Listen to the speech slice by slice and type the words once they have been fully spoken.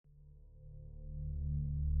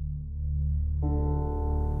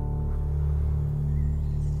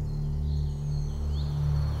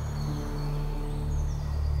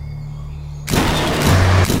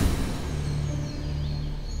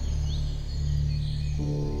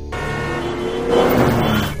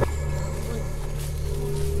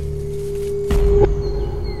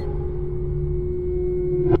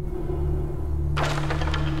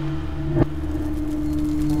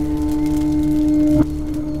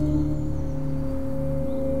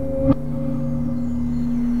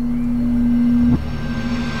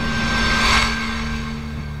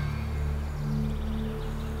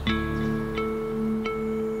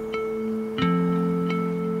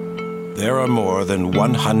There are more than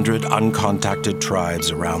 100 uncontacted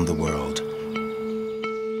tribes around the world.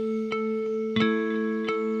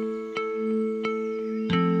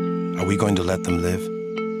 Are we going to let them live?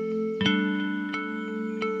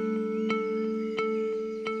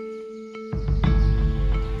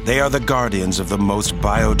 They are the guardians of the most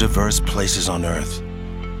biodiverse places on Earth.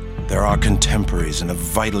 They're our contemporaries and a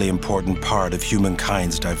vitally important part of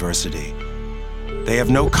humankind's diversity. They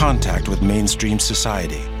have no contact with mainstream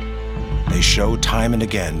society. They show time and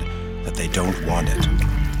again that they don't want it.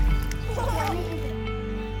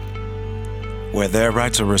 Where their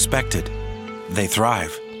rights are respected, they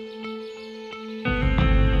thrive.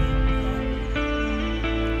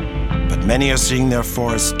 But many are seeing their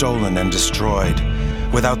forests stolen and destroyed.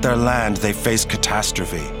 Without their land, they face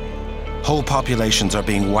catastrophe. Whole populations are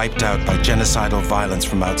being wiped out by genocidal violence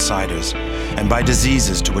from outsiders and by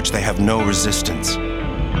diseases to which they have no resistance.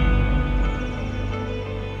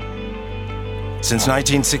 Since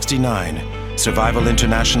 1969, Survival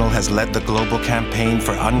International has led the global campaign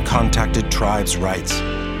for uncontacted tribes' rights.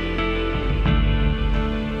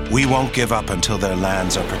 We won't give up until their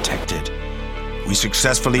lands are protected. We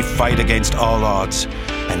successfully fight against all odds,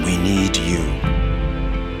 and we need you.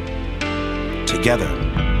 Together,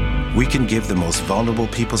 we can give the most vulnerable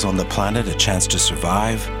peoples on the planet a chance to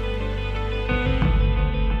survive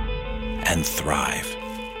and thrive.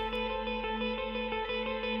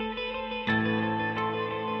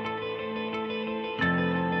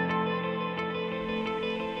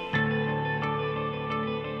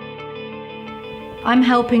 I'm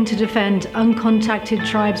helping to defend uncontacted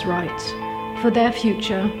tribes' rights for their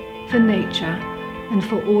future, for nature, and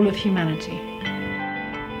for all of humanity.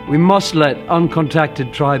 We must let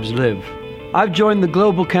uncontacted tribes live. I've joined the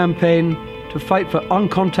global campaign to fight for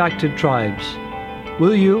uncontacted tribes.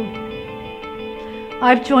 Will you?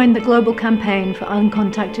 I've joined the global campaign for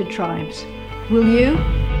uncontacted tribes. Will you?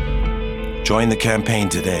 Join the campaign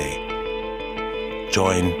today.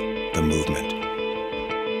 Join the movement.